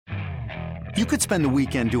You could spend the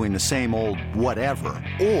weekend doing the same old whatever,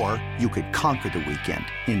 or you could conquer the weekend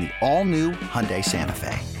in the all-new Hyundai Santa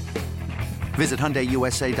Fe. Visit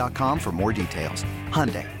HyundaiUSA.com for more details.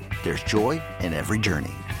 Hyundai, there's joy in every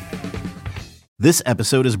journey. This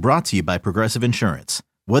episode is brought to you by Progressive Insurance.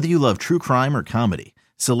 Whether you love true crime or comedy,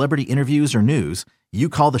 celebrity interviews or news, you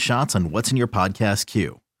call the shots on what's in your podcast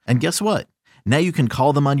queue. And guess what? Now you can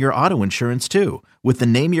call them on your auto insurance too with the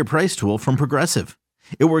Name Your Price tool from Progressive.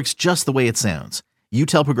 It works just the way it sounds. You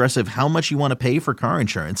tell Progressive how much you want to pay for car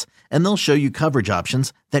insurance, and they'll show you coverage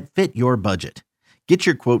options that fit your budget. Get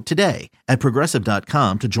your quote today at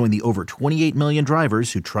Progressive.com to join the over 28 million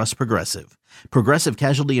drivers who trust Progressive. Progressive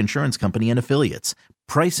Casualty Insurance Company and Affiliates.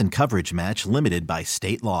 Price and coverage match limited by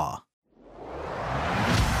state law.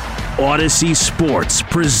 Odyssey Sports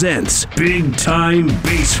presents Big Time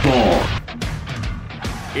Baseball.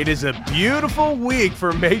 It is a beautiful week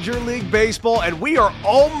for Major League Baseball, and we are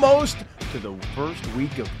almost to the first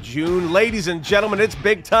week of June. Ladies and gentlemen, it's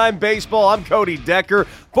Big Time Baseball. I'm Cody Decker,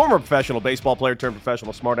 former professional baseball player turned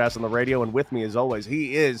professional smartass on the radio, and with me, as always,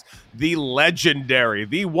 he is the legendary,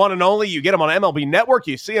 the one and only. You get him on MLB Network.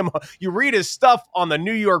 You see him, you read his stuff on the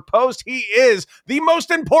New York Post. He is the most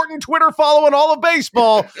important Twitter follow in all of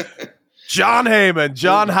baseball. Jon Heyman.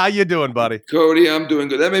 John, how you doing, buddy? Cody, I'm doing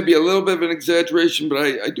good. That may be a little bit of an exaggeration, but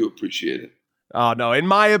I do appreciate it. Oh, no. In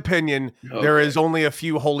my opinion, There is only a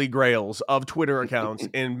few holy grails of Twitter accounts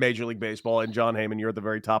in Major League Baseball, and Jon Heyman, you're at the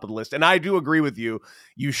very top of the list. And I do agree with you.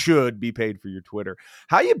 You should be paid for your Twitter.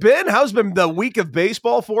 How you been? How's been the week of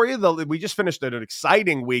baseball for you? We just finished an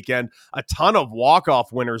exciting weekend, a ton of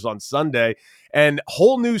walk-off winners on Sunday, and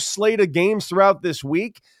whole new slate of games throughout this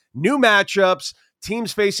week, new matchups,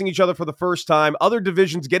 teams facing each other for the first time, other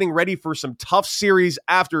divisions getting ready for some tough series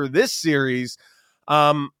after this series.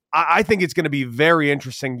 I think it's going to be very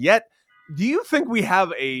interesting. Yet, do you think we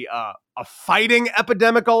have a fighting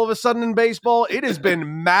epidemic all of a sudden in baseball? It has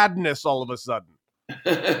been madness all of a sudden.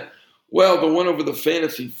 Well, the one over the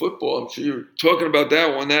fantasy football, I'm sure you're talking about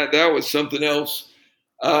that one. That was something else.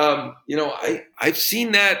 I've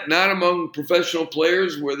seen that not among professional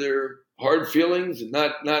players where there are hard feelings and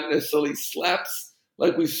not necessarily slaps,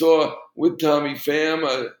 like we saw with Tommy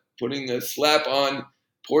Pham, putting a slap on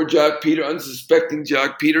poor unsuspecting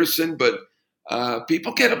Jock Peterson. But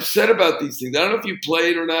people get upset about these things. I don't know if you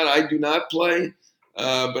played or not. I do not play.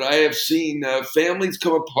 But I have seen families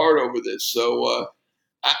come apart over this. So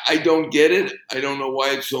I don't get it. I don't know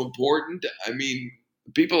why it's so important. I mean,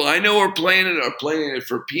 people I know are playing it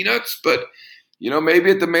for peanuts. But, maybe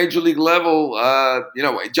at the major league level,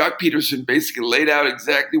 Jock Peterson basically laid out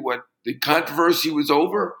exactly what the controversy was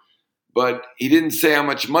over, but he didn't say how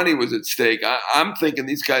much money was at stake. I'm thinking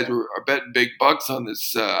these guys are betting big bucks on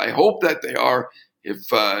this. I hope that they are, if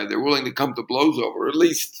they're willing to come to blows over, at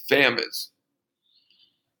least Pham is.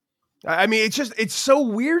 I mean, it's so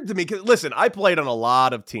weird to me. 'Cause, listen, I played on a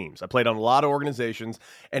lot of teams. I played on a lot of organizations,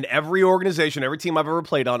 and every organization, every team I've ever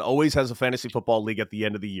played on always has a fantasy football league at the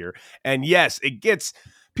end of the year. And yes,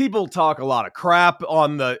 people talk a lot of crap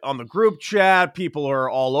on the group chat. People are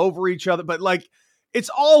all over each other, but it's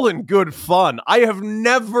all in good fun. I have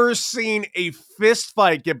never seen a fist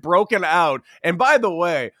fight get broken out. And by the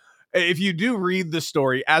way, if you do read the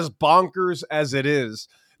story, as bonkers as it is,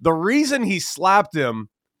 the reason he slapped him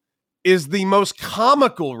is the most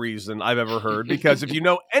comical reason I've ever heard, because if you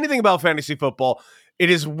know anything about fantasy football, it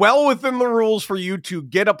is well within the rules for you to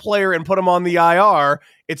get a player and put him on the IR.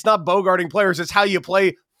 It's not bogarting players. It's how you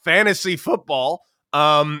play fantasy football.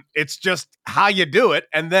 It's just how you do it.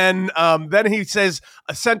 And then he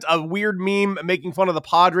sent a weird meme making fun of the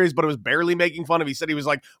Padres, but it was barely making fun of. He said he was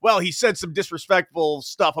like, well, he said some disrespectful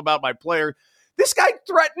stuff about my player. This guy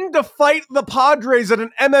threatened to fight the Padres at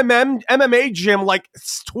an MMA gym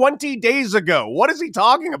 20 days ago. What is he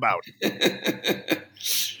talking about?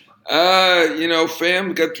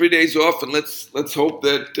 Pham got 3 days off, and let's hope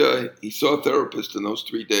that he saw a therapist in those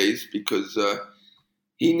 3 days, because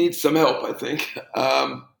he needs some help, I think.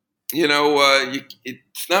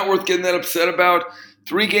 It's not worth getting that upset about.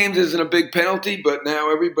 3 games isn't a big penalty, but now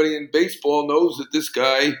everybody in baseball knows that this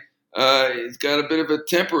guy he's got a bit of a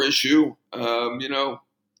temper issue.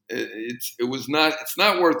 It's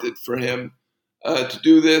not worth it for him to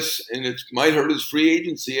do this, and it might hurt his free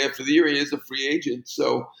agency after the year. He is a free agent,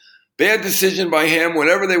 so bad decision by him.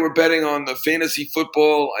 Whenever they were betting on the fantasy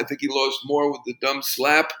football, I think he lost more with the dumb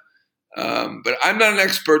slap. But I'm not an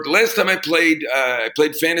expert. The last time I played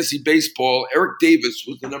fantasy baseball, Eric Davis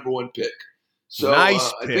was the number 1 pick. So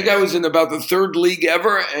nice I think I was in about the 3rd league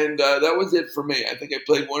ever, and that was it for me. I think I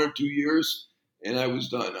played 1 or 2 years, and I was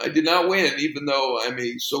done. I did not win, even though I'm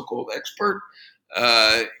a so-called expert.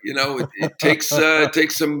 It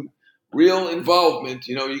takes some real involvement.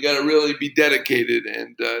 You got to really be dedicated.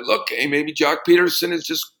 And look, hey, maybe Jock Peterson is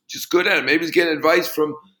just good at it. Maybe he's getting advice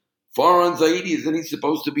from Farhan Zaidi. Isn't he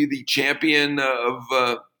supposed to be the champion of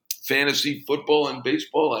fantasy football and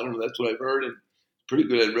baseball? I don't know. That's what I've heard. And pretty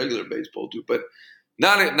good at regular baseball too. But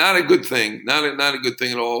not a good thing. Not a good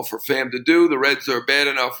thing at all for Fam to do. The Reds are bad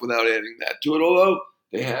enough without adding that to it. Although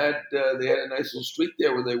they had a nice little streak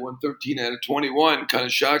there where they won 13 out of 21, kind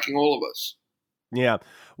of shocking all of us. Yeah.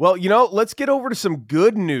 Well, let's get over to some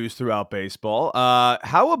good news throughout baseball.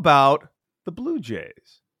 How about the Blue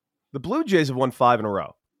Jays? The Blue Jays have won 5 in a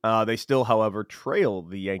row. They still, however, trail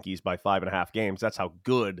the Yankees by 5.5 games. That's how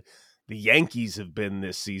good the Yankees have been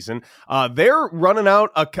this season. They're running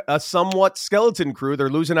out a somewhat skeleton crew. They're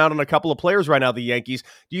losing out on a couple of players right now, the Yankees.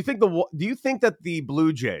 Do you think that the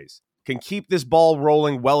Blue Jays can keep this ball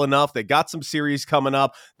rolling well enough? They got some series coming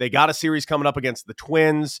up. They got a series coming up against the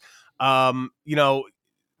Twins.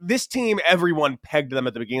 This team, everyone pegged them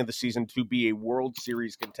at the beginning of the season to be a World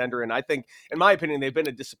Series contender. And I think, in my opinion, they've been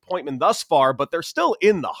a disappointment thus far, but they're still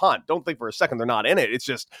in the hunt. Don't think for a second they're not in it. It's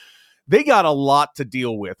just, they got a lot to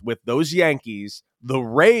deal with those Yankees, the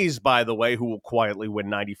Rays, by the way, who will quietly win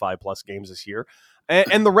 95 plus games this year,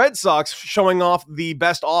 and the Red Sox showing off the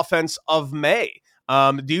best offense of May.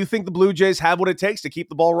 Do you think the Blue Jays have what it takes to keep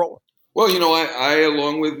the ball rolling? Well, I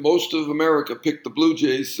along with most of America, picked the Blue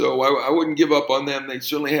Jays, so I wouldn't give up on them. They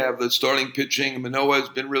certainly have the starting pitching. Manoah has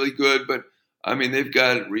been really good, but, they've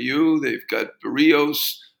got Ryu, they've got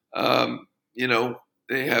Barrios,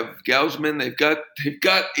 they have Gausman. They've got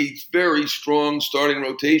a very strong starting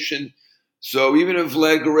rotation. So even if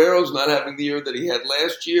Vlad Guerrero's not having the year that he had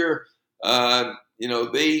last year,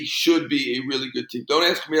 they should be a really good team. Don't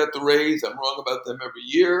ask me about the Rays. I'm wrong about them every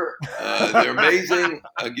year. They're amazing.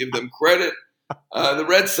 I give them credit. The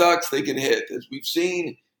Red Sox, they can hit, as we've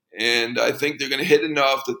seen, and I think they're going to hit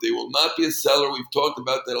enough that they will not be a seller. We've talked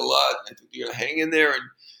about that a lot. I think they're going to hang in there and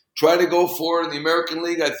try to go for it in the American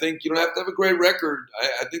League. I think you don't have to have a great record.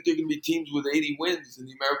 I think there are going to be teams with 80 wins in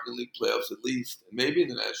the American League playoffs at least, and maybe in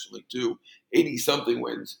the National League too, 80-something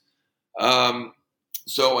wins.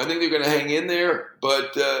 So I think they're going to hang in there.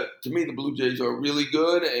 But to me, the Blue Jays are really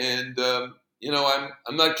good, and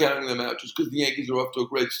I'm not counting them out just because the Yankees are off to a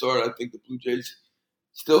great start. I think the Blue Jays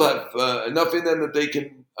still have enough in them that they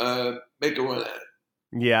can make a run at it.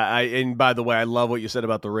 Yeah, and by the way, I love what you said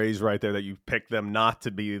about the Rays right there, that you picked them not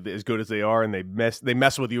to be as good as they are, and they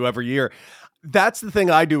mess with you every year. That's the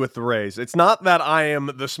thing I do with the Rays. It's not that I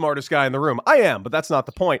am the smartest guy in the room. I am, but that's not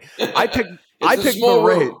the point. I pick the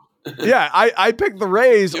Rays. Yeah, I pick the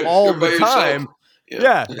Rays all the time.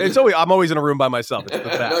 Yeah, I'm always in a room by myself. It's the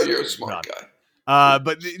best. No, you're a smart guy.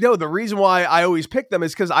 But the reason why I always pick them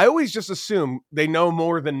is because I always just assume they know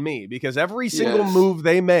more than me, because every single move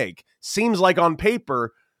they make seems like on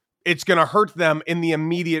paper it's going to hurt them in the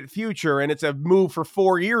immediate future, and it's a move for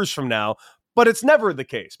 4 years from now, but it's never the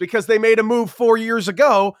case because they made a move 4 years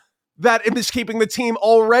ago that is keeping the team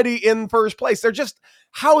already in first place. They're just,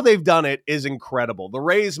 how they've done it is incredible. The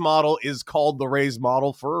Rays model is called the Rays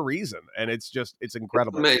model for a reason, and it's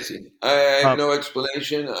incredible. It's amazing. I have no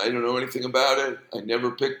explanation. I don't know anything about it. I never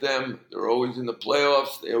picked them. They're always in the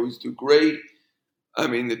playoffs. They always do great.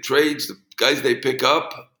 The trades, the guys they pick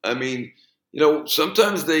up,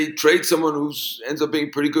 sometimes they trade someone who ends up being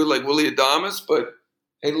pretty good, like Willy Adames, but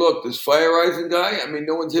hey, look, this Fire-Eisen guy,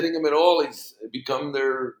 no one's hitting him at all. He's become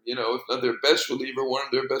their, if not their best reliever, one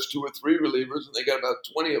of their best 2 or 3 relievers, and they got about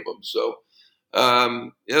 20 of them. So,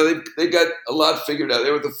 they got a lot figured out.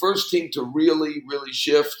 They were the first team to really, really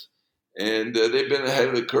shift, and they've been ahead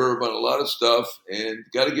of the curve on a lot of stuff, and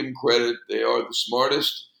got to give them credit. They are the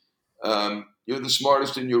smartest. You're the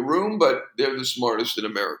smartest in your room, but they're the smartest in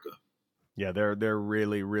America. Yeah, they're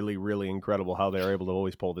really, really, really incredible how they're able to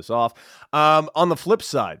always pull this off. On the flip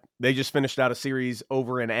side, they just finished out a series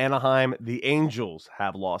over in Anaheim. The Angels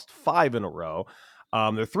have lost 5 in a row.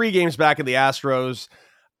 They're 3 games back of the Astros.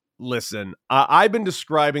 Listen, I've been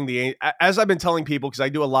describing as I've been telling people, because I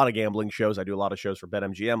do a lot of gambling shows. I do a lot of shows for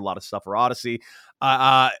BetMGM, a lot of stuff for Odyssey.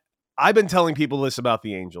 I've been telling people this about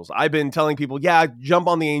the Angels. I've been telling people, jump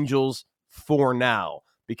on the Angels for now.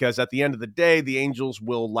 Because at the end of the day, the Angels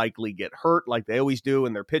will likely get hurt like they always do,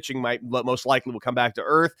 and their pitching most likely will come back to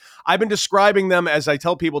earth. I've been describing them, as I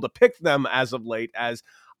tell people to pick them as of late, as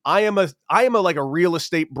I am like a real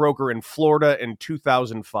estate broker in Florida in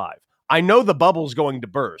 2005. I know the bubble's going to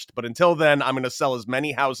burst, but until then, I'm going to sell as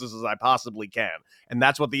many houses as I possibly can. And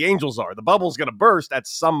that's what the Angels are. The bubble's going to burst at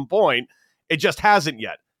some point. It just hasn't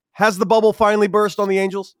yet. Has the bubble finally burst on the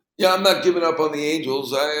Angels? Yeah, I'm not giving up on the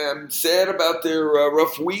Angels. I am sad about their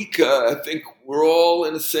rough week. I think we're all,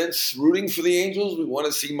 in a sense, rooting for the Angels. We want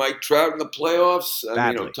to see Mike Trout in the playoffs.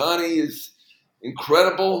 I mean, Badly. Ohtani is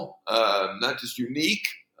incredible, not just unique,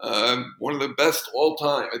 one of the best all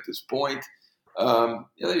time at this point. They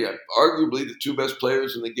got arguably the two best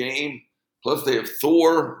players in the game. Plus, they have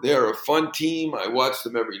Thor. They're a fun team. I watch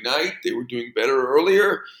them every night. They were doing better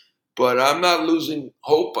earlier. But I'm not losing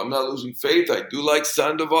hope. I'm not losing faith. I do like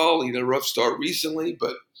Sandoval. He had a rough start recently,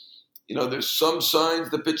 but there's some signs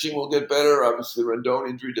the pitching will get better. Obviously, the Rendon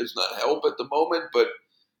injury does not help at the moment, but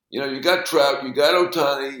you got Trout, you got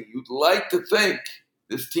Ohtani. You'd like to think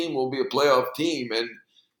this team will be a playoff team, and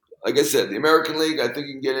like I said, the American League, I think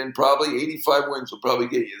you can get in probably 85 wins will probably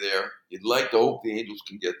get you there. You'd like to hope the Angels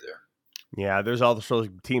can get there. Yeah, there's also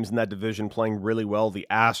teams in that division playing really well. The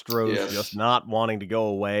Astros just not wanting to go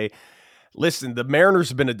away. Listen, the Mariners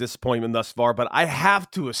have been a disappointment thus far, but I have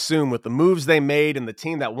to assume with the moves they made and the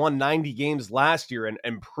team that won 90 games last year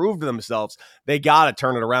and proved themselves, they got to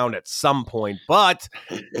turn it around at some point. But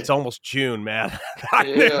it's almost June, man.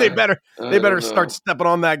 They better start stepping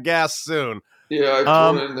on that gas soon. Yeah, I've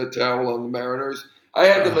thrown in the towel on the Mariners. I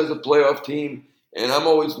had them as a playoff team. And I'm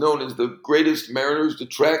always known as the greatest Mariners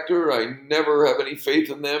detractor. I never have any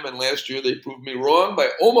faith in them. And last year they proved me wrong by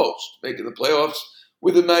almost making the playoffs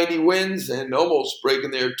with the 90 wins and almost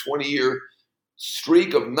breaking their 20-year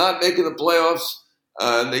streak of not making the playoffs.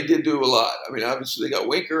 And they did do a lot. I mean, obviously they got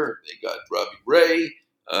Winker. They got Robbie Ray.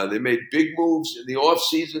 They made big moves in the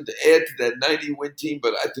offseason to add to that 90-win team.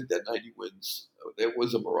 But I think that 90 wins, that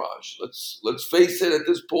was a mirage. Let's face it at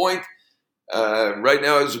this point. Right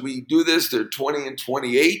now, as we do this, they're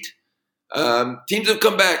 20-28. Teams have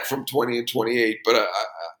come back from 20-28, but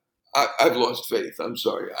I've lost faith. I'm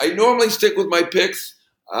sorry. I normally stick with my picks.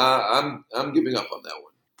 I'm giving up on that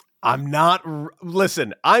one. I'm not.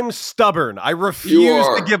 Listen, I'm stubborn. I refuse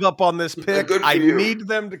to give up on this pick. I need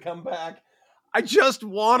them to come back. I just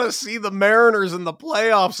want to see the Mariners in the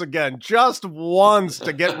playoffs again, just once,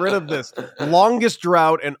 to get rid of this longest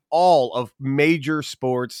drought in all of major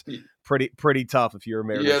sports. Pretty tough if you're a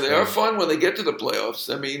Mariners fan. They are fun when they get to the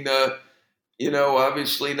playoffs. I mean,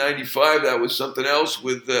 obviously 95, that was something else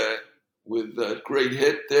with a great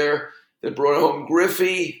hit there that brought home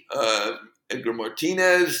Griffey, Edgar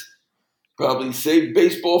Martinez, probably saved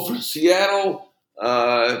baseball for Seattle,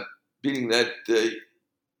 beating that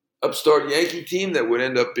upstart Yankee team that would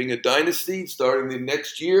end up being a dynasty starting the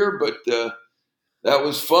next year. But that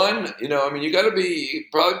was fun. You got to be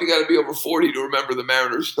over 40 to remember the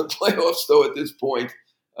Mariners in the playoffs, though, at this point.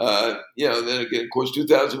 Then again, of course,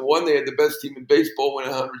 2001, they had the best team in baseball, win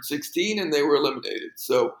 116, and they were eliminated.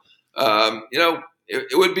 So,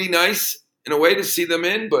 it would be nice in a way to see them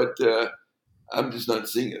in, but I'm just not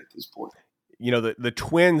seeing it at this point. The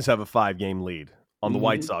Twins have a 5-game lead on the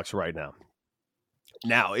White Sox right now.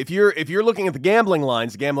 Now, if you're looking at the gambling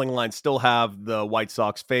lines still have the White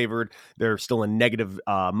Sox favored. They're still in negative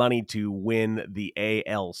money to win the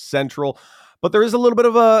AL Central, but there is a little bit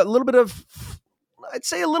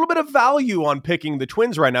of value on picking the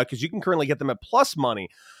Twins right now because you can currently get them at plus money.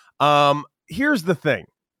 Here's the thing: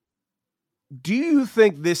 do you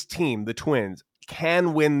think this team, the Twins,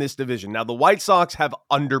 can win this division? Now, the White Sox have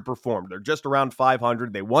underperformed. They're just around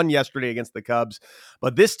 500. They won yesterday against the Cubs,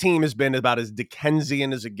 but this team has been about as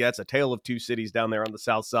Dickensian as it gets, a tale of two cities down there on the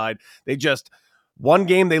south side. One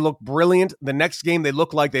game they look brilliant. The next game they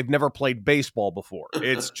look like they've never played baseball before.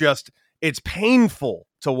 It's painful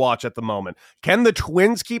to watch at the moment. Can the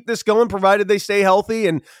Twins keep this going provided they stay healthy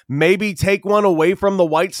and maybe take one away from the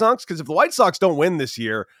White Sox? Because if the White Sox don't win this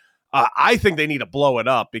year, I think they need to blow it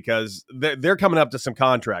up because they're coming up to some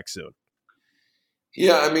contracts soon.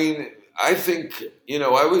 Yeah, I think,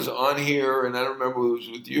 I was on here, and I don't remember who was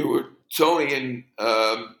with you or Tony, and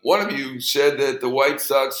one of you said that the White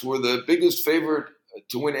Sox were the biggest favorite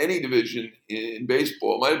to win any division in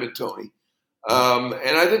baseball. It might have been Tony.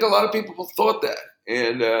 And I think a lot of people thought that.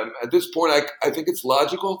 And at this point, I think it's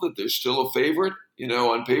logical that they're still a favorite.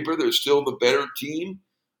 On paper, they're still the better team.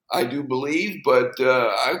 I do believe, but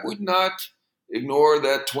I would not ignore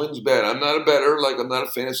that Twins bet. I'm not a bettor, I'm not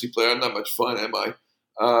a fantasy player. I'm not much fun, am I?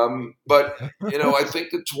 But, I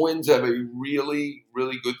think the Twins have a really,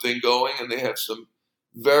 really good thing going, and they have some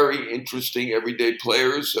very interesting everyday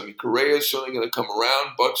players. Correa is certainly going to come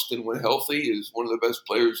around. Buxton, when healthy, is one of the best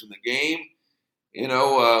players in the game.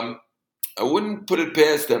 I wouldn't put it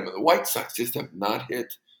past them. The White Sox just have not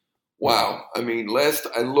hit. Wow. Last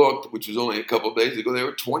I looked, which was only a couple of days ago, they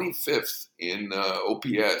were 25th in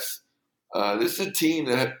OPS. This is a team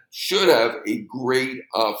that should have a great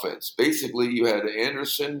offense. Basically, you had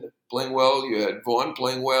Anderson playing well, you had Vaughn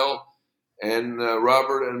playing well, and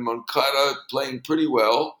Robert and Moncada playing pretty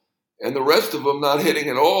well, and the rest of them not hitting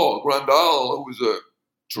at all. Grandal, who was a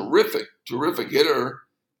terrific hitter,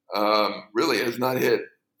 really has not hit,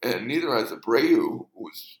 and neither has Abreu, who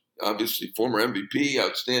was obviously former MVP,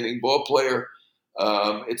 outstanding ball player.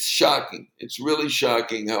 It's shocking. It's really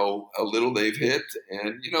shocking how little they've hit.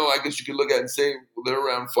 And, I guess you could look at it and say, well, they're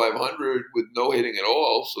around 500 with no hitting at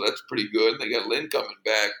all. So that's pretty good. They got Lynn coming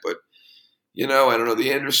back. But, I don't know,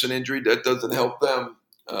 the Anderson injury, that doesn't help them.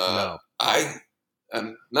 No.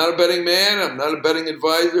 I'm not a betting man. I'm not a betting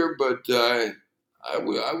advisor, but I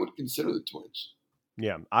would consider the Twins.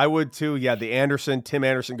 Yeah, I would too. Yeah, Tim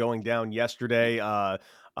Anderson going down yesterday.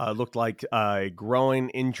 Looked like a groin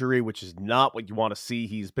injury, which is not what you want to see.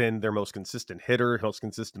 He's been their most consistent hitter, most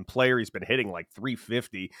consistent player. He's been hitting like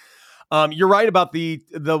 350. You're right about the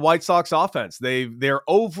White Sox offense. They're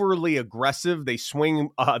overly aggressive. They swing.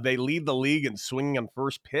 They lead the league in swinging on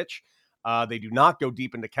first pitch. They do not go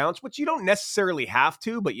deep into counts, which you don't necessarily have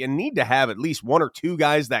to, but you need to have at least one or two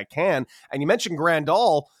guys that can. And you mentioned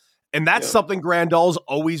Grandal. And that's something Grandal's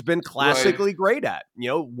always been classically great at,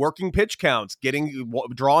 working pitch counts,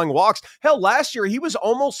 drawing walks. Hell, last year he was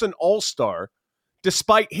almost an all-star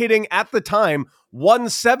despite hitting at the time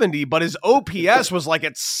 170, but his OPS was like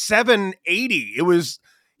at 780.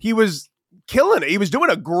 He was killing it. He was doing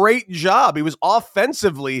a great job. He was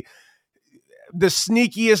offensively the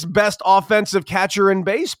sneakiest, best offensive catcher in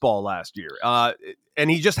baseball last year. And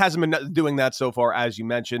he just hasn't been doing that so far, as you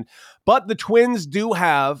mentioned. But the Twins do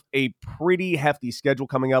have a pretty hefty schedule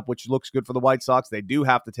coming up, which looks good for the White Sox. They do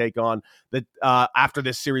have to take on, after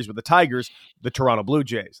this series with the Tigers, the Toronto Blue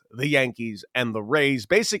Jays, the Yankees, and the Rays.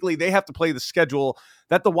 Basically, they have to play the schedule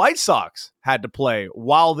that the White Sox had to play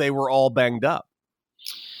while they were all banged up.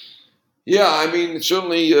 Yeah, I mean,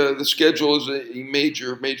 certainly the schedule is a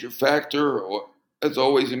major factor. As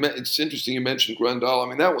always, it's interesting you mentioned Grandal. I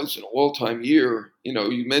mean, that was an all-time year.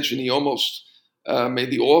 You mentioned he almost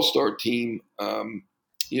made the All-Star team,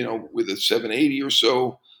 with a 780 or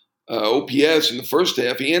so OPS in the first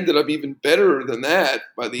half. He ended up even better than that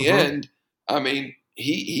by the end. I mean,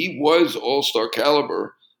 he was All-Star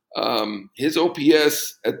caliber. His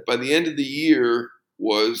OPS by the end of the year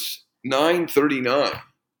was 939.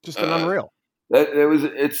 Just unreal.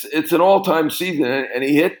 It's an all-time season, and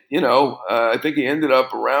he hit, I think he ended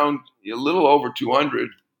up around a little over 200,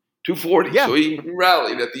 240. Yeah. So he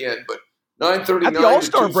rallied at the end, but 939 at the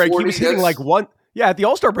All-Star break, he was hitting like one. Yeah, at the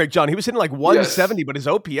All-Star break, John, he was hitting like 170, but his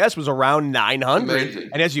OPS was around 900. Amazing.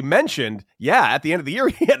 And as you mentioned, at the end of the year,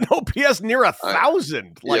 he had an OPS near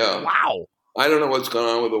 1,000. Wow. I don't know what's going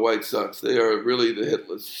on with the White Sox. They are really the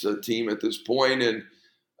hitless team at this point, and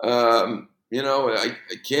I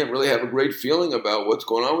can't really have a great feeling about what's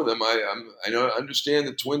going on with them. I understand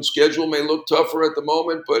the Twins' schedule may look tougher at the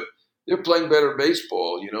moment, but they're playing better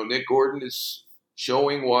baseball. Nick Gordon is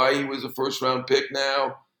showing why he was a first-round pick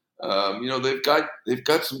now. They've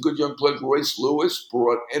got some good young players. Royce Lewis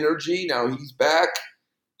brought energy. Now he's back.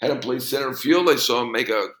 Had him play center field. I saw him make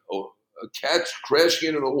a catch crashing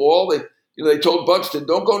into the wall. They told Buxton,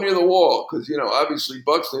 don't go near the wall because obviously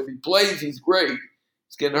Buxton, if he plays, he's great.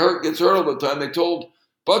 He's gets hurt all the time. They told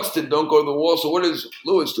Buxton, don't go to the wall. So what does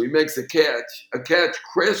Lewis do? He makes a catch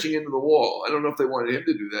crashing into the wall. I don't know if they wanted him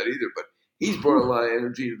to do that either, but he's brought a lot of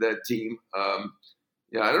energy to that team.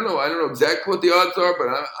 I don't know exactly what the odds are, but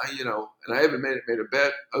and I haven't made a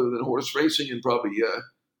bet other than horse racing in probably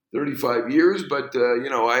 35 years. But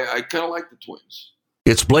I kind of like the Twins.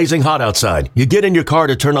 It's blazing hot outside. You get in your car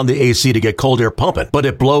to turn on the AC to get cold air pumping, but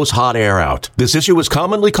it blows hot air out. This issue is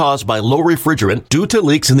commonly caused by low refrigerant due to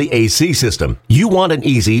leaks in the AC system. You want an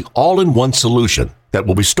easy, all-in-one solution that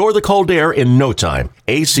will restore the cold air in no time.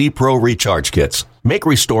 AC Pro Recharge Kits make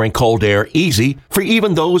restoring cold air easy for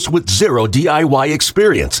even those with zero DIY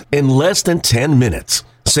experience in less than 10 minutes.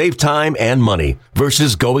 Save time and money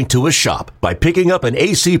versus going to a shop by picking up an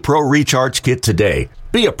AC Pro Recharge Kit today.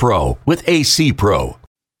 Be a pro with AC Pro.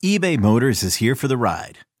 eBay Motors is here for the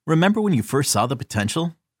ride. Remember when you first saw the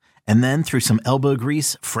potential? And then through some elbow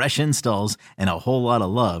grease, fresh installs, and a whole lot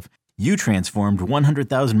of love, you transformed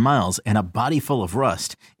 100,000 miles and a body full of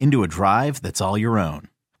rust into a drive that's all your own.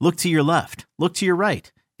 Look to your left. Look to your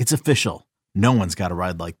right. It's official. No one's got a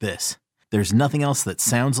ride like this. There's nothing else that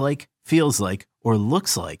sounds like, feels like, or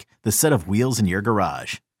looks like the set of wheels in your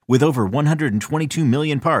garage. With over 122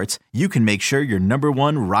 million parts, you can make sure your number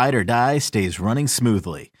one ride or die stays running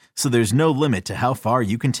smoothly, so there's no limit to how far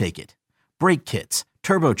you can take it. Brake kits,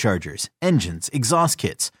 turbochargers, engines, exhaust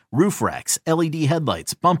kits, Roof racks, LED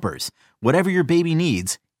headlights, bumpers, whatever your baby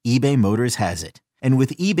needs, eBay Motors has it. And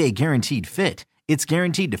with eBay Guaranteed Fit, it's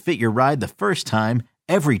guaranteed to fit your ride the first time,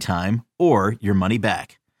 every time, or your money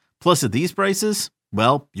back. Plus, at these prices,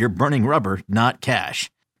 well, you're burning rubber, not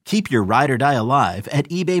cash. Keep your ride or die alive at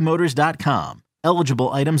ebaymotors.com.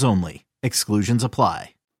 Eligible items only. Exclusions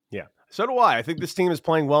apply. Yeah, so do I. I think this team is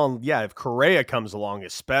playing well. And yeah, if Correa comes along,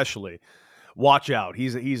 especially, watch out.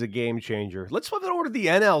 He's a game changer. Let's flip it over to the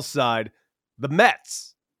NL side. The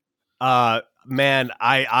Mets. Man,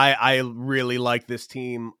 I really like this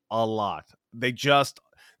team a lot. They just,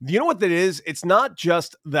 you know what that is? It's not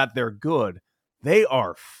just that they're good. They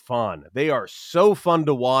are fun. They are so fun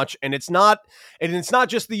to watch. And it's not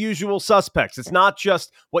just the usual suspects. It's not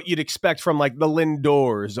just what you'd expect from like the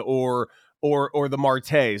Lindors or the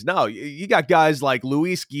Martes. No, you got guys like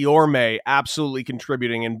Luis Guillorme absolutely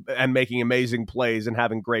contributing and making amazing plays and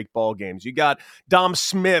having great ball games. You got Dom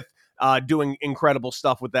Smith doing incredible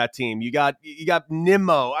stuff with that team. You got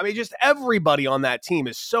Nimmo. I mean, just everybody on that team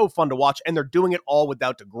is so fun to watch, and they're doing it all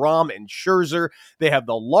without DeGrom and Scherzer. They have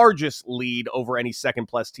the largest lead over any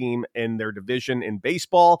second-place team in their division in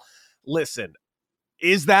baseball. Listen,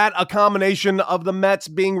 is that a combination of the Mets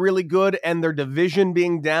being really good and their division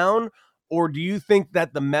being down, or do you think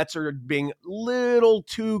that the Mets are being a little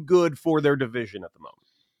too good for their division at the moment?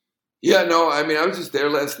 Yeah, no, I mean, I was just there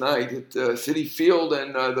last night at Citi Field,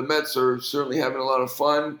 and the Mets are certainly having a lot of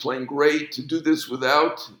fun, playing great. To do this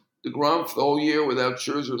without DeGrom for the whole year, without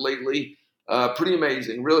Scherzer lately, pretty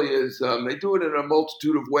amazing, really is. They do it in a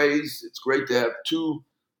multitude of ways. It's great to have two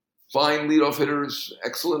fine leadoff hitters,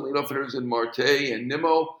 excellent leadoff hitters in Marte and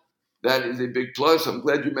Nimmo. That is a big plus. I'm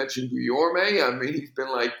glad you mentioned Guillorme. I mean, he's been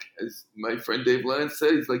like, as my friend Dave Lennon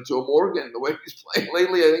said, he's like Joe Morgan. The way he's playing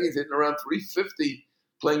lately, I think he's hitting around 350.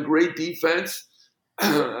 Playing great defense. He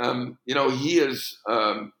has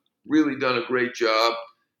really done a great job.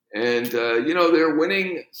 And, they're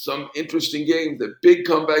winning some interesting games. The big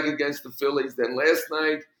comeback against the Phillies. Then last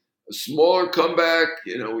night, a smaller comeback.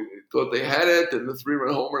 We thought they had it. Then the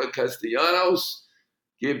 3-run homer to Castellanos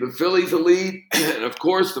gave the Phillies a lead. And, of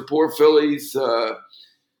course, the poor Phillies, Joe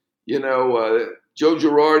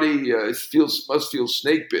Girardi must feel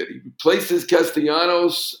snake bit. He replaces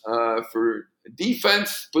Castellanos for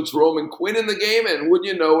defense, puts Roman Quinn in the game, and wouldn't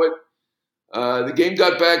you know it, the game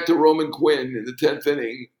got back to Roman Quinn in the 10th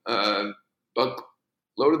inning. Buck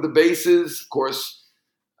loaded the bases, of course,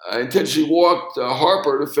 intentionally walked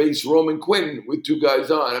Harper to face Roman Quinn with two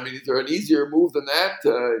guys on. I mean, is there an easier move than that?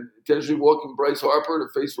 Intentionally walking Bryce Harper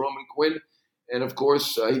to face Roman Quinn. And, of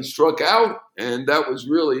course, he struck out, and that was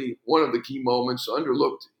really one of the key moments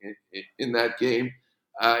underlooked in that game.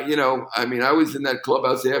 I was in that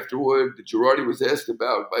clubhouse afterward. Girardi was asked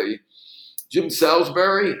about by Jim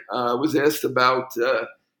Salisbury, was asked about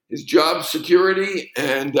his job security,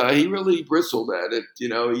 and he really bristled at it.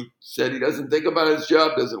 He said he doesn't think about his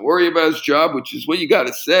job, doesn't worry about his job, which is what you got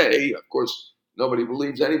to say. Of course, nobody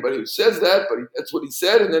believes anybody who says that, but that's what he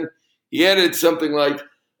said. And then he added something like,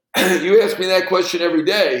 you ask me that question every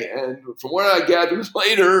day. And from what I gathered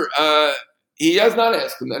later, he has not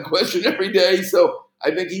asked him that question every day. So I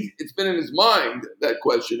think it's been in his mind, that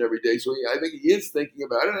question every day. So I think he is thinking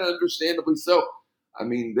about it, and understandably so. I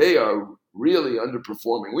mean, they are really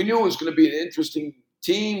underperforming. We knew it was going to be an interesting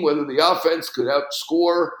team, whether the offense could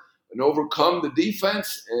outscore and overcome the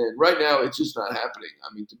defense. And right now, it's just not happening.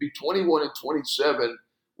 I mean, to be 21-27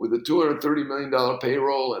 with a $230 million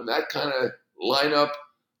payroll and that kind of lineup,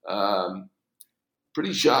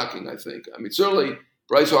 pretty shocking, I think. I mean, certainly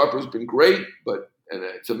Bryce Harper's been great, and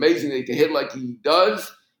it's amazing that he can hit like he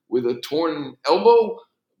does with a torn elbow,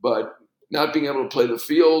 but not being able to play the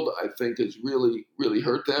field, I think, has really, really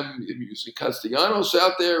hurt them. You see Castellanos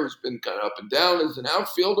out there, who's been kind of up and down as an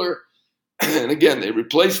outfielder. And again, they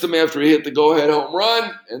replaced him after he hit the go-ahead home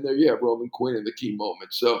run, and there you have Roman Quinn in the key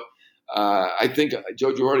moment. So I think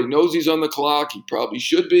Joe Girardi knows he's on the clock. He probably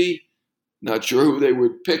should be. Not sure who they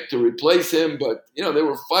would pick to replace him, but, they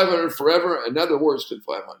were 500 forever, and now they're worse than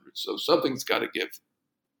 500. So something's got to give.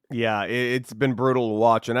 Yeah, it's been brutal to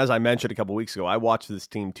watch. And as I mentioned a couple weeks ago, I watched this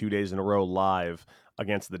team 2 days in a row live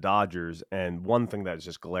against the Dodgers. And one thing that is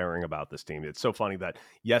just glaring about this team, it's so funny that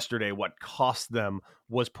yesterday what cost them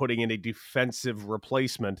was putting in a defensive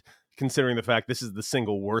replacement, considering the fact this is the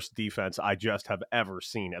single worst defense I just have ever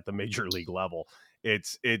seen at the major league level.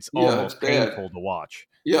 It's almost painful to watch.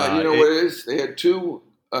 Yeah, what it is? They had two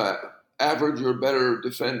average or better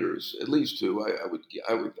defenders, at least two.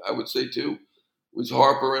 I would say two. It was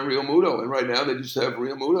Harper and Realmuto, and right now they just have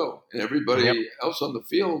Realmuto, and everybody else on the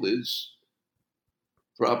field is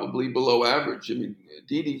probably below average. I mean,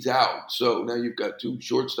 Didi's out, so now you've got two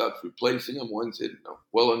shortstops replacing him. One's hitting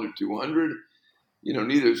well under 200.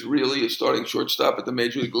 Neither's really a starting shortstop at the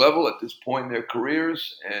major league level at this point in their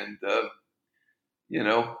careers. And,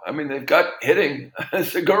 they've got hitting.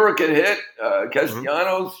 Segura can hit.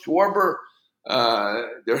 Castellanos, Schwarber.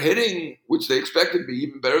 Their hitting, which they expect to be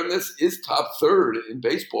even better than this, is top third in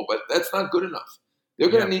baseball, but that's not good enough.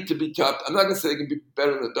 They're going to need to be top. I'm not going to say they can be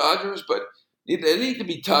better than the Dodgers, but they need to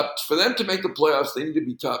be top. For them to make the playoffs, they need to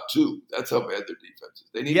be top two. That's how bad their defense is.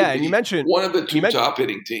 They need to be and you mentioned one of the two top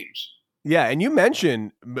hitting teams. Yeah, and you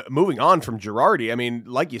mentioned moving on from Girardi. I mean,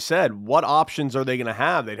 like you said, what options are they going to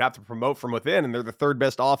have? They'd have to promote from within, and they're the third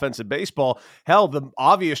best offense in baseball. Hell, the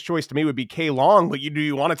obvious choice to me would be Kay Long, but do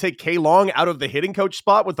you want to take Kay Long out of the hitting coach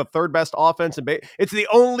spot with the third best offense in baseball? It's the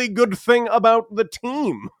only good thing about the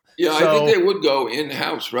team. Yeah, I think they would go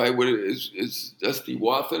in-house, right? Is Dusty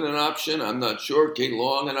Wathan an option? I'm not sure. Kay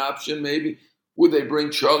Long an option, maybe? Would they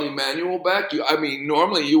bring Charlie Manuel back?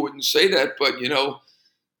 Normally you wouldn't say that, but,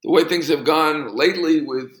 the way things have gone lately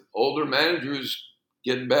with older managers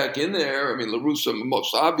getting back in there, I mean, La Russa, the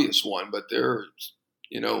most obvious one, but there are,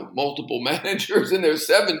 multiple managers in their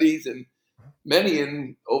 70s and many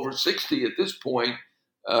in over 60 at this point.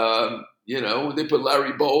 They put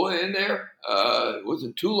Larry Bowa in there. It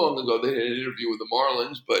wasn't too long ago they had an interview with the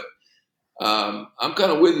Marlins, but I'm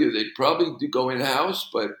kind of with you. They'd probably go in-house,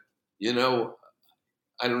 but, I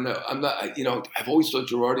don't know. I'm not, I've always thought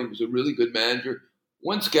Girardi was a really good manager.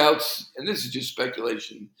 One scouts, and this is just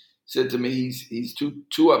speculation, said to me he's too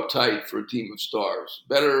uptight for a team of stars.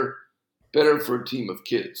 Better for a team of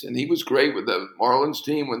kids. And he was great with the Marlins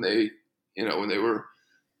team when they were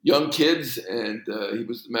young kids, and he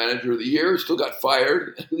was the manager of the year. Still got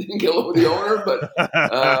fired. Didn't get along with the owner, but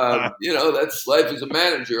that's life as a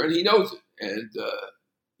manager, and he knows it. And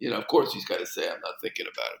of course he's got to say, "I'm not thinking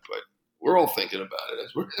about it," but we're all thinking about it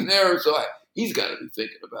as we're in there. So he's got to be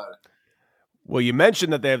thinking about it. Well, you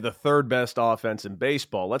mentioned that they have the third best offense in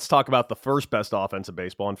baseball. Let's talk about the first best offense in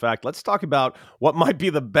baseball. In fact, let's talk about what might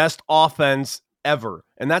be the best offense ever,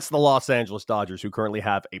 and that's the Los Angeles Dodgers, who currently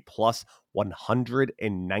have a plus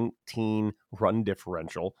 119 run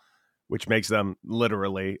differential, which makes them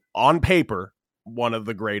literally, on paper, one of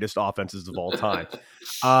the greatest offenses of all time.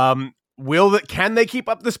 Can they keep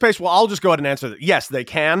up this pace? Well, I'll just go ahead and answer that. Yes, they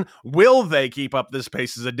can. Will they keep up this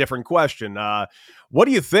pace is a different question. What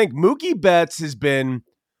do you think? Mookie Betts has been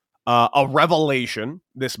a revelation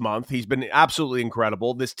this month. He's been absolutely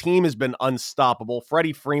incredible. This team has been unstoppable.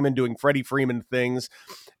 Freddie Freeman doing Freddie Freeman things.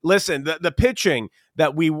 Listen, the pitching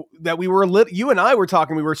that you and I were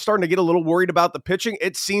talking, we were starting to get a little worried about the pitching.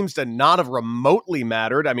 It seems to not have remotely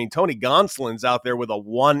mattered. I mean, Tony Gonsolin's out there with a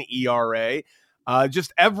 1 ERA.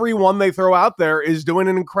 Just everyone they throw out there is doing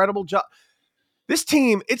an incredible job. This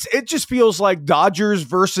team, it just feels like Dodgers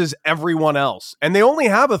versus everyone else. And they only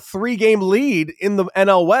have a 3-game lead in the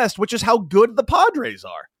NL West, which is how good the Padres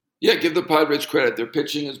are. Yeah, give the Padres credit. Their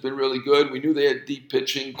pitching has been really good. We knew they had deep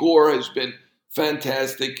pitching. Gore has been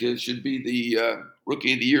fantastic. It should be the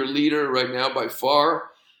Rookie of the Year leader right now by far.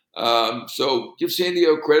 So give San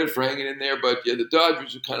Diego credit for hanging in there. But yeah, the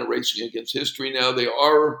Dodgers are kind of racing against history now. They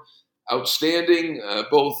are outstanding,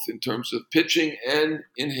 both in terms of pitching and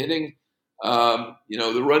in hitting.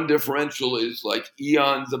 The run differential is like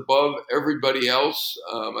eons above everybody else.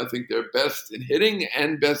 I think they're best in hitting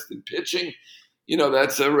and best in pitching.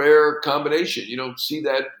 That's a rare combination. You don't see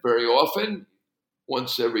that very often.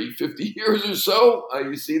 Once every 50 years or so,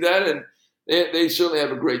 you see that, and they certainly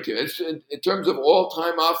have a great team. In terms of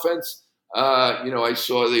all-time offense, I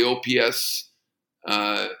saw the OPS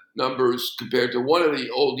numbers compared to one of the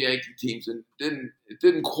old Yankee teams, and it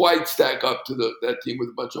didn't quite stack up to that team with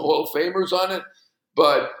a bunch of Hall of Famers on it.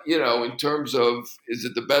 But in terms of, is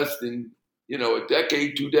it the best in a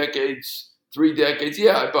decade, 2 decades, 3 decades?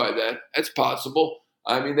 Yeah, I buy that. That's possible.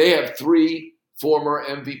 I mean, they have 3 former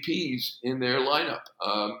MVPs in their lineup,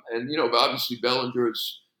 and obviously Bellinger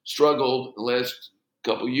has struggled the last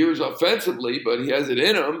couple of years offensively, but he has it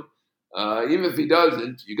in him. Even if he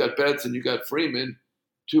doesn't, you got Betts and you got Freeman,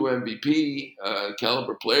 2 MVP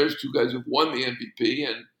caliber players, 2 guys who've won the MVP,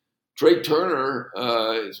 and Trey Turner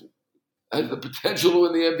has the potential to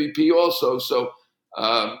win the MVP also. So,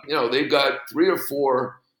 they've got 3 or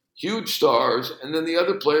 4 huge stars, and then the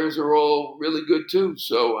other players are all really good too.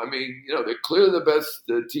 So, I mean, they're clearly the best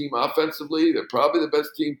team offensively. They're probably the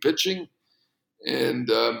best team pitching, and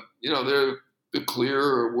they're the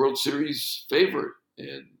clear World Series favorite.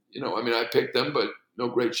 And I picked them, but no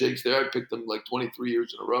great shakes there. I picked them like 23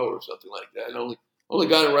 years in a row or something like that. I only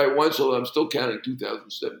got it right once, so I'm still counting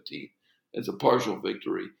 2017 as a partial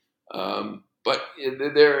victory. But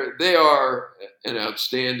they are an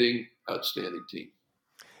outstanding team.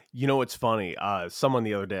 You know, it's funny. Someone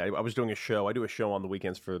the other day, I was doing a show. I do a show on the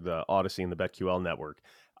weekends for the Odyssey and the BetQL network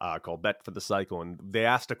called Bet for the Cycle. And they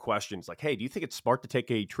asked a question. It's like, hey, do you think it's smart to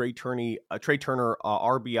take a Trey Turner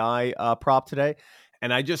RBI prop today?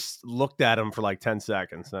 And I just looked at him for like 10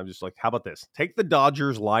 seconds. And I'm just like, how about this? Take the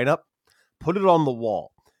Dodgers lineup, put it on the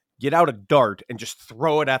wall, get out a dart and just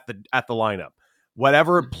throw it at the lineup.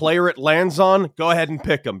 Whatever player it lands on, go ahead and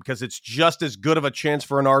pick them because it's just as good of a chance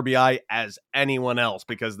for an RBI as anyone else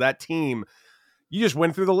because that team, you just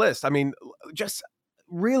went through the list. I mean, just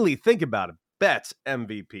really think about it. Betts,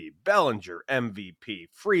 MVP. Bellinger, MVP.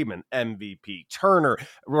 Freeman, MVP. Turner,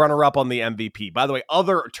 runner-up on the MVP. By the way,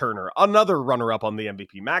 other Turner, another runner-up on the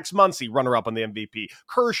MVP. Max Muncy, runner-up on the MVP.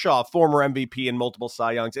 Kershaw, former MVP and multiple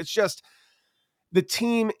Cy Youngs. It's just, the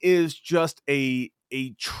team is just a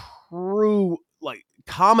true like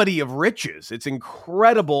comedy of riches. It's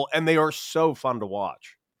incredible, and they are so fun to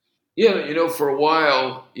watch. Yeah, for a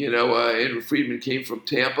while, Andrew Friedman came from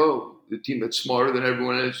Tampa, the team that's smarter than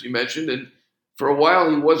everyone, as you mentioned, and for a while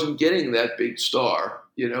he wasn't getting that big star.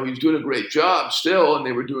 He was doing a great job still, and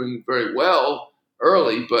they were doing very well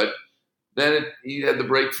early, but then he had the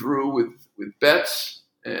breakthrough with Betts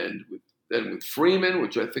and then with Freeman,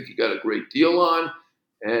 which I think he got a great deal on,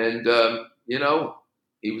 and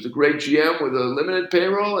he was a great GM with a limited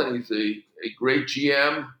payroll, and he's a great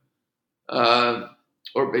GM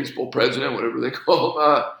or baseball president, whatever they call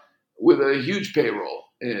him, with a huge payroll.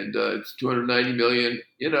 And it's $290 million.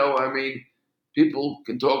 People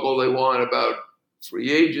can talk all they want about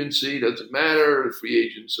free agency. Doesn't matter. Free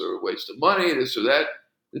agents are a waste of money, this or that.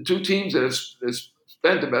 The two teams that have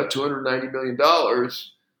spent about $290 million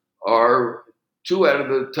are two out of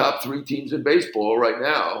the top three teams in baseball right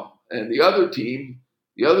now. And the other team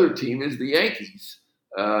is the Yankees,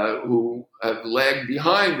 who have lagged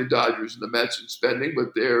behind the Dodgers and the Mets in spending,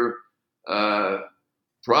 but they're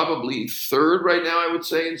probably third right now, I would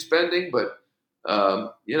say, in spending. But,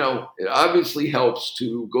 it obviously helps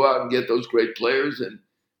to go out and get those great players. And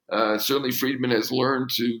certainly Friedman has learned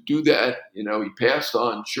to do that. He passed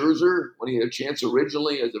on Scherzer when he had a chance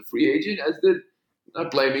originally as a free agent, as did,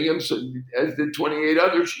 not blaming him, as did 28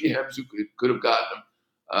 other GMs who could have gotten him.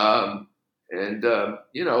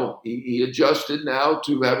 He adjusted now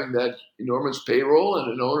to having that enormous payroll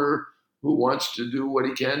and an owner who wants to do what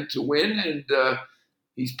he can to win. And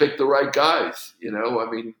he's picked the right guys.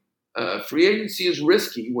 Free agency is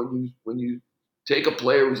risky when you take a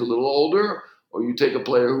player who's a little older, or you take a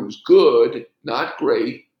player who's good, not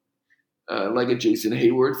great, like a Jason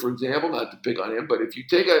Hayward, for example. Not to pick on him, but if you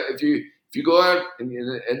go out and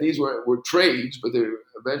these were trades, but they're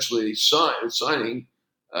eventually signing.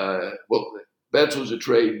 Betts was a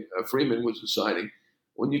trade. Freeman was a signing.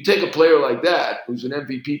 When you take a player like that, who's an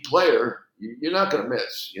MVP player, you're not going to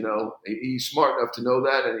miss. He's smart enough to know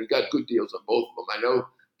that, and he got good deals on both of them. I know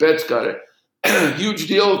Betts got a huge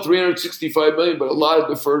deal, $365 million, but a lot of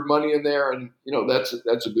deferred money in there, and that's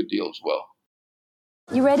a good deal as well.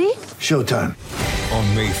 You ready? Showtime.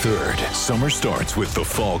 On May 3rd, summer starts with The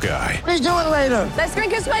Fall Guy. Let's do it later. Let's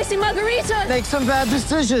drink a spicy margarita. Make some bad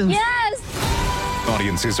decisions. Yes.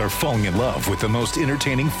 Audiences are falling in love with the most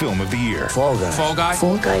entertaining film of the year. Fall Guy. Fall Guy?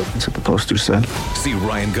 Fall Guy. That's what the poster said. See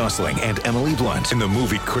Ryan Gosling and Emily Blunt in the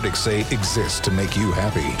movie critics say exists to make you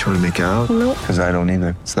happy. Trying to make it out? Nope. Because I don't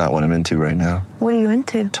either. It's not what I'm into right now. What are you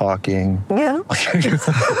into? Talking. Yeah.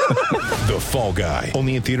 The Fall Guy.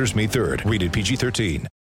 Only in theaters May 3rd. Rated PG-13.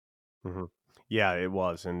 Mm-hmm. Yeah, it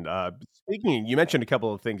was. And speaking, you mentioned a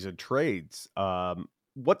couple of things in trades.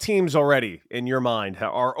 What teams already, in your mind,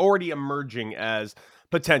 are already emerging as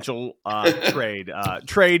potential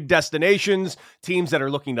trade destinations, teams that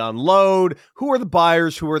are looking to unload? Who are the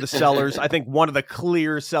buyers? Who are the sellers? I think one of the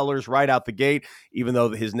clear sellers right out the gate, even though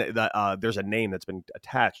there's a name that's been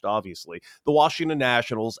attached, obviously. The Washington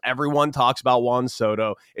Nationals. Everyone talks about Juan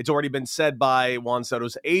Soto. It's already been said by Juan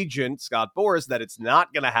Soto's agent, Scott Boras, that it's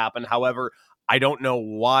not going to happen. However, I don't know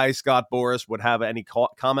why Scott Boras would have any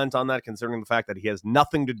comment on that, considering the fact that he has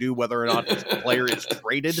nothing to do whether or not his player is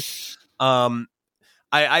traded. It's going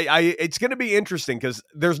to be interesting because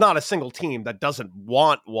there's not a single team that doesn't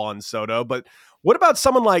want Juan Soto. But what about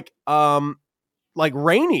someone like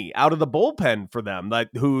Rainey out of the bullpen for them,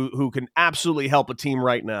 who can absolutely help a team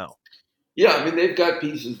right now? Yeah, they've got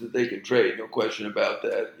pieces that they can trade, no question about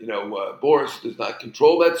that. Boras does not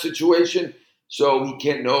control that situation. So he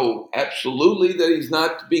can't know absolutely that he's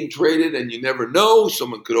not being traded, and you never know.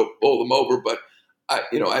 Someone could bowl him over, but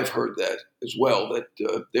I've heard that as well, that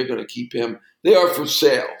they're going to keep him. They are for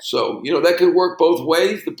sale. So, that could work both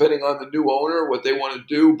ways depending on the new owner, what they want to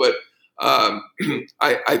do. But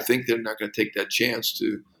I think they're not going to take that chance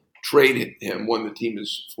to trade him when the team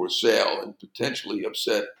is for sale and potentially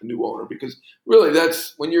upset a new owner, because really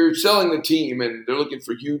that's when you're selling the team and they're looking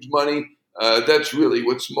for huge money. That's really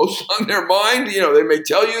what's most on their mind. They may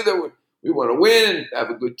tell you that we want to win and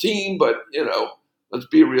have a good team, but let's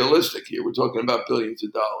be realistic here. We're talking about billions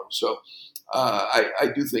of dollars. So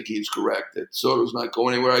I do think he's correct that Soto's not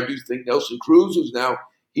going anywhere. I do think Nelson Cruz is now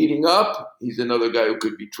heating up. He's another guy who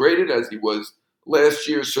could be traded as he was last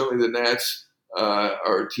year. Certainly the Nats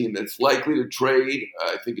are a team that's likely to trade.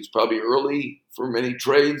 I think it's probably early for many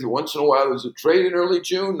trades. Once in a while there's a trade in early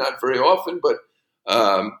June, not very often, but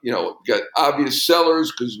we've got obvious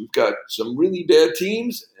sellers because we've got some really bad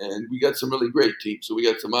teams and we got some really great teams. So we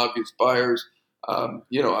got some obvious buyers. I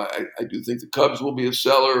do think the Cubs will be a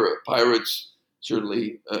seller. Pirates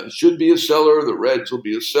certainly should be a seller. The Reds will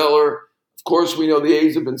be a seller. Of course, we know the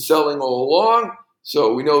A's have been selling all along,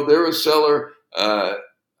 so we know they're a seller.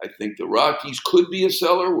 I think the Rockies could be a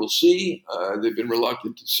seller. We'll see. They've been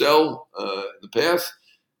reluctant to sell in the past.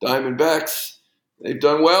 Diamondbacks, they've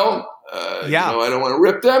done well. I don't want to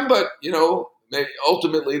rip them, but,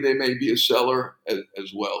 ultimately they may be a seller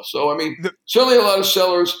as well. So, certainly a lot of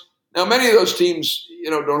sellers. Now, many of those teams,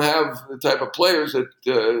 don't have the type of players that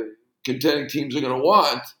contending teams are going to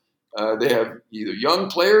want. They have either young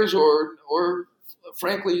players or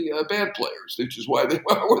frankly, bad players, which is why they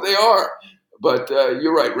are where they are. But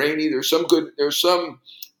you're right, Rainey. There's some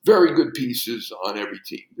very good pieces on every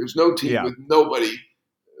team. There's no team with nobody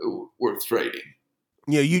worth trading.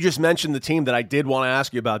 You just mentioned the team that I did want to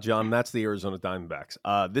ask you about, John. And that's the Arizona Diamondbacks.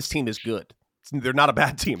 This team is good. They're not a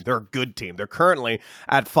bad team. They're a good team. They're currently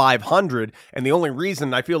at 500, and the only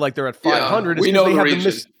reason I feel like they're at 500 is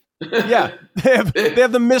because they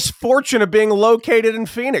have the misfortune of being located in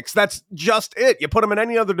Phoenix. That's just it. You put them in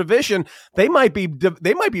any other division, they might be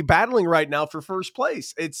battling right now for first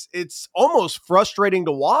place. It's almost frustrating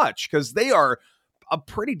to watch because they are a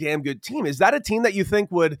pretty damn good team. Is that a team that you think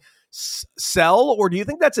would sell, or do you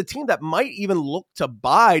think that's a team that might even look to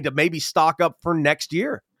buy to maybe stock up for next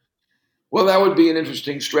year? Well, that would be an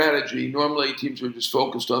interesting strategy. Normally, teams are just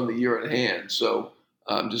focused on the year at hand. So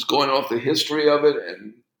just going off the history of it,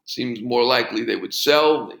 and seems more likely they would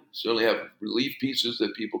sell. They certainly have relief pieces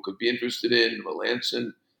that people could be interested in,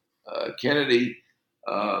 Melanson, Kennedy.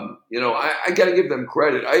 I got to give them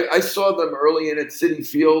credit. I saw them early in at Citi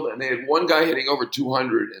Field, and they had one guy hitting over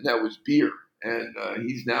 200, and that was Beer. And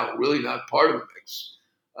he's now really not part of the mix.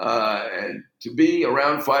 And to be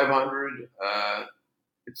around 500,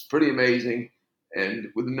 it's pretty amazing. And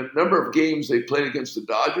with the number of games they played against the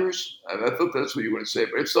Dodgers, I thought that's what you were going to say,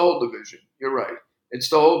 but it's the whole division. You're right. It's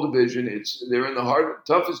the whole division. They're in the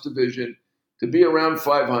toughest division. To be around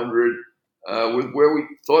 500 with where we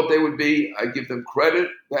thought they would be, I give them credit.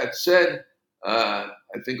 That said, I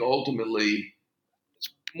think ultimately it's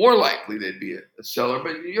more likely they'd be a seller.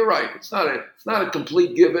 But you're right. It's not a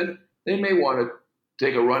complete given. They may want to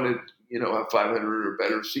take a run at a 500 or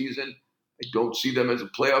better season. I don't see them as a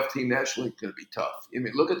playoff team nationally. It's going to be tough.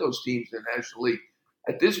 Look at those teams in the National League.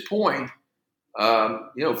 At this point,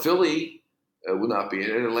 Philly will not be in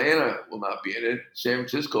it. Atlanta will not be in it. San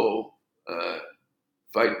Francisco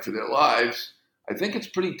fighting for their lives. I think it's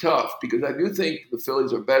pretty tough because I do think the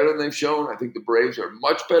Phillies are better than they've shown. I think the Braves are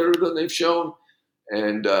much better than they've shown.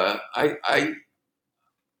 And I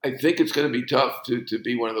think it's going to be tough to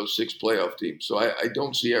be one of those 6 playoff teams. So I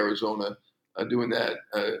don't see Arizona doing that.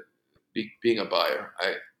 Being a buyer,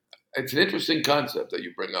 it's an interesting concept that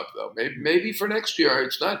you bring up, though. Maybe for next year,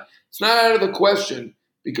 it's not out of the question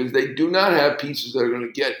because they do not have pieces that are going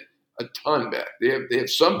to get a ton back. They have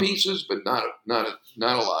some pieces, but not a lot of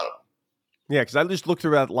them. Yeah, because I just looked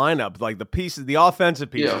through that lineup, like the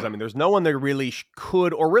offensive pieces. Yeah. There's no one that really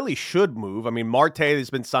could or really should move. Marte has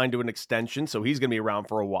been signed to an extension, so he's going to be around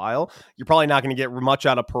for a while. You're probably not going to get much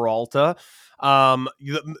out of Peralta.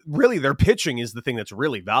 Really, their pitching is the thing that's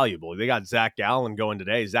really valuable. They got Zach Gallen going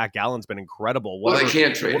today. Zach Gallen's been incredible. Well, they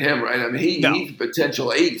can't trade him, right? He's a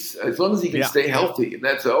potential ace as long as he can stay healthy, and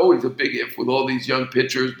that's always a big if with all these young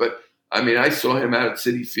pitchers. But I saw him out at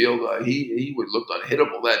Citi Field. He would look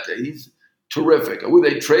unhittable that day. He's terrific. Would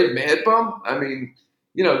they trade Mad Bum?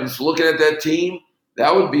 Just looking at that team,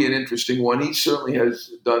 that would be an interesting one. He certainly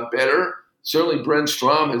has done better. Certainly, Brent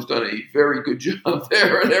Strom has done a very good job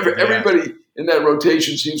there, and everybody in that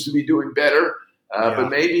rotation seems to be doing better. But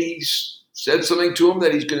maybe he's said something to him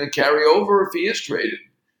that he's going to carry over if he is traded.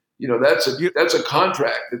 That's a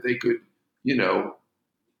contract that they could, it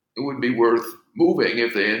would be worth moving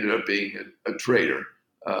if they ended up being a trader.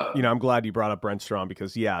 I'm glad you brought up Brent Strom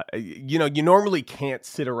because, you normally can't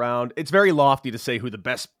sit around. It's very lofty to say who the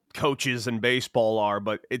best coaches in baseball are,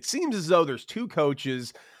 but it seems as though there's two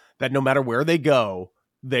coaches that no matter where they go,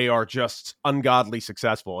 they are just ungodly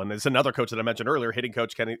successful. And there's another coach that I mentioned earlier, hitting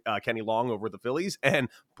coach Kenny Long over the Phillies, and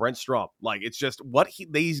Brent Strom. Like, it's just what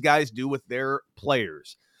these guys do with their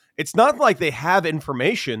players. It's not like they have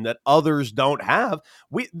information that others don't have.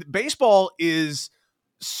 Baseball is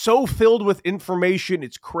so filled with information,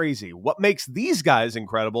 it's crazy. What makes these guys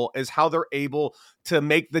incredible is how they're able to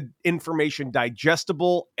make the information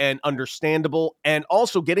digestible and understandable, and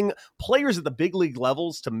also getting players at the big league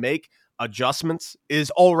levels to make adjustments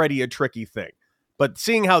is already a tricky thing. But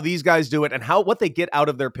seeing how these guys do it and what they get out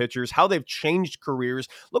of their pitchers, how they've changed careers.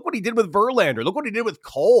 Look what he did with Verlander. Look what he did with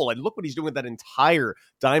Cole. And look what he's doing with that entire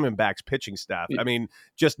Diamondbacks pitching staff. I mean,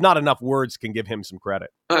 just not enough words can give him some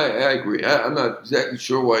credit. I agree. I'm not exactly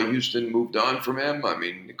sure why Houston moved on from him. I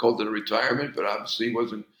mean, they called it a retirement, but obviously he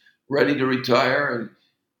wasn't ready to retire, and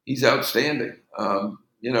he's outstanding. The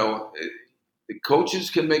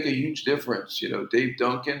coaches can make a huge difference. Dave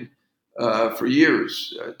Duncan, for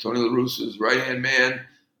years, Tony La Russa's right-hand man,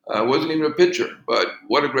 wasn't even a pitcher, but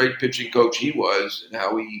what a great pitching coach he was, and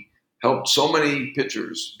how he helped so many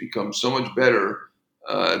pitchers become so much better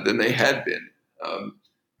than they had been.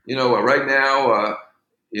 Right now,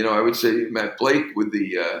 I would say Matt Blake with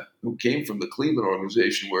who came from the Cleveland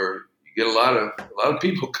organization, where you get a lot of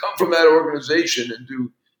people come from that organization and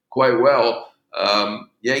do quite well.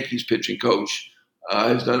 Yankees pitching coach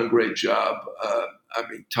has done a great job.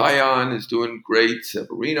 Taillon is doing great.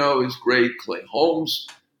 Severino is great. Clay Holmes.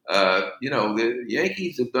 The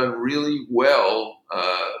Yankees have done really well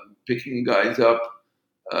picking guys up,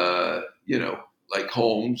 like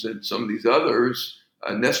Holmes and some of these others.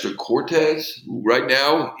 Nestor Cortez, who right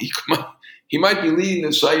now he might be leading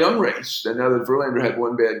the Cy Young race. And now that Verlander had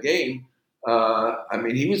one bad game,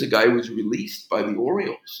 he was a guy who was released by the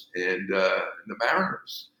Orioles and the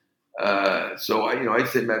Mariners. So I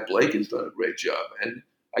say Matt Blake has done a great job, and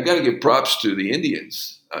I got to give props to the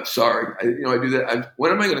Indians. I do that.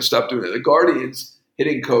 When am I going to stop doing that? The Guardians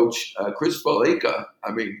hitting coach Chris Valaika.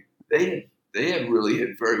 They have really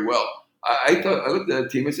hit very well. I looked at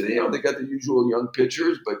that team. I said, they got the usual young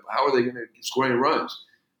pitchers, but how are they going to score any runs?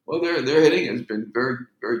 Well, their hitting has been very,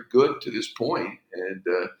 very good to this point, and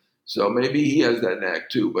so maybe he has that knack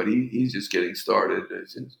too. But he's just getting started.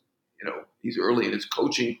 He's early in his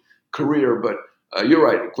coaching career, but you're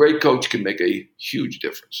right. A great coach can make a huge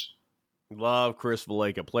difference. Love Chris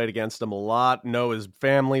Valaika. Played against him a lot. Know his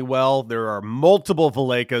family well. There are multiple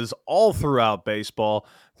Valaikas all throughout baseball.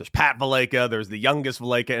 There's Pat Valaika. There's the youngest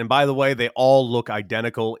Valaika. And by the way, they all look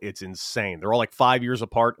identical. It's insane. They're all like 5 years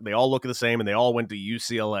apart. They all look the same, and they all went to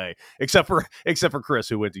UCLA, except for Chris,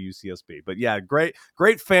 who went to UCSB. But yeah, great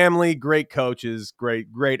family, great coaches, great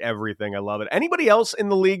everything. I love it. Anybody else in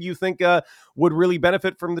the league you think would really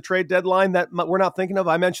benefit from the trade deadline that we're not thinking of?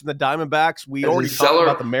 I mentioned the Diamondbacks. We already talked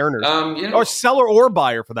about the Mariners. Or seller or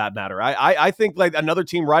buyer for that matter. I think like another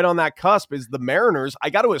team right on that cusp is the Mariners. I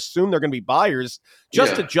got to assume they're going to be buyers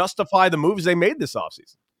just to justify the moves they made this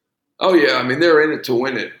offseason. Oh, yeah. They're in it to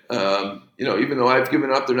win it. Even though I've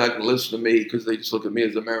given up, they're not going to listen to me because they just look at me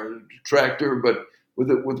as a Mariner detractor. But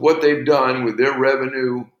with what they've done, with their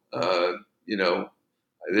revenue,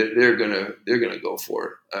 they're gonna go for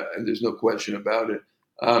it. And there's no question about it.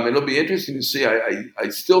 It'll be interesting to see. I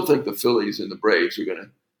still think the Phillies and the Braves are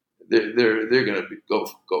gonna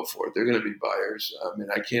go for it. They're gonna be buyers.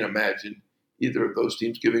 I can't imagine either of those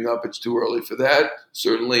teams giving up. It's too early for that,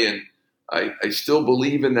 certainly. And I still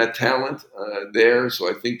believe in that talent there, so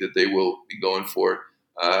I think that they will be going for it.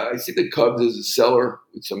 I see the Cubs as a seller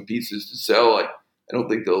with some pieces to sell. I don't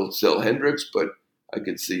think they'll sell Hendricks, but I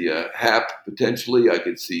could see Happ potentially. I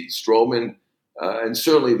could see Stroman, and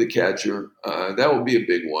certainly the catcher. That will be a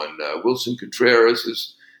big one. Wilson Contreras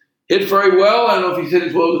has hit very well. I don't know if he's hit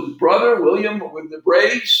as well as his brother, William, with the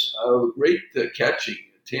Braves. Great catching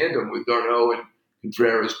tandem with d'Arnaud and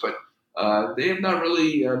Contreras, but they have not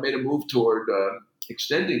really made a move toward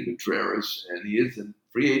extending Contreras, and he is a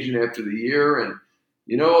free agent after the year. And,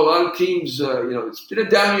 a lot of teams, it's been a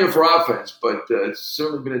down year for offense, but it's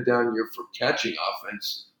certainly been a down year for catching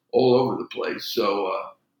offense all over the place. So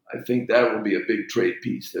I think that will be a big trade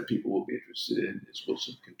piece that people will be interested in, is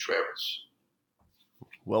Wilson Contreras.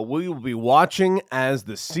 Well, we will be watching as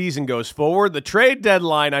the season goes forward. The trade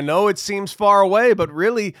deadline, I know it seems far away, but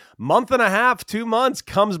really, month and a half, 2 months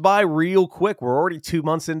comes by real quick. We're already 2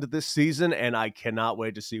 months into this season, and I cannot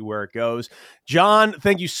wait to see where it goes. John,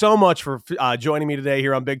 thank you so much for joining me today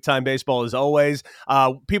here on Big Time Baseball, as always.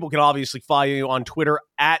 People can obviously follow you on Twitter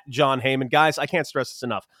at Jon Heyman. Guys, I can't stress this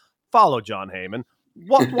enough. Follow Jon Heyman.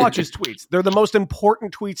 Watch his tweets. They're the most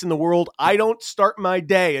important tweets in the world. I don't start my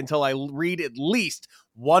day until I read at least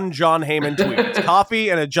one John Heyman tweet. It's coffee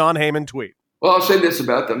and a John Heyman tweet. Well, I'll say this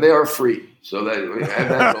about them. They are free. So we have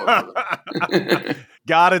that going for them.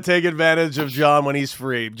 Gotta take advantage of John when he's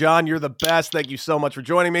free. John, you're the best. Thank you so much for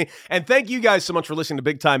joining me. And thank you guys so much for listening to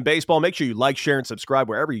Big Time Baseball. Make sure you like, share, and subscribe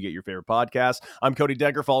wherever you get your favorite podcasts. I'm Cody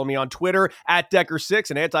Decker. Follow me on Twitter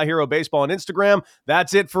 @Decker6 and Antihero Baseball on Instagram.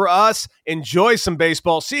 That's it for us. Enjoy some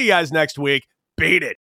baseball. See you guys next week. Beat it.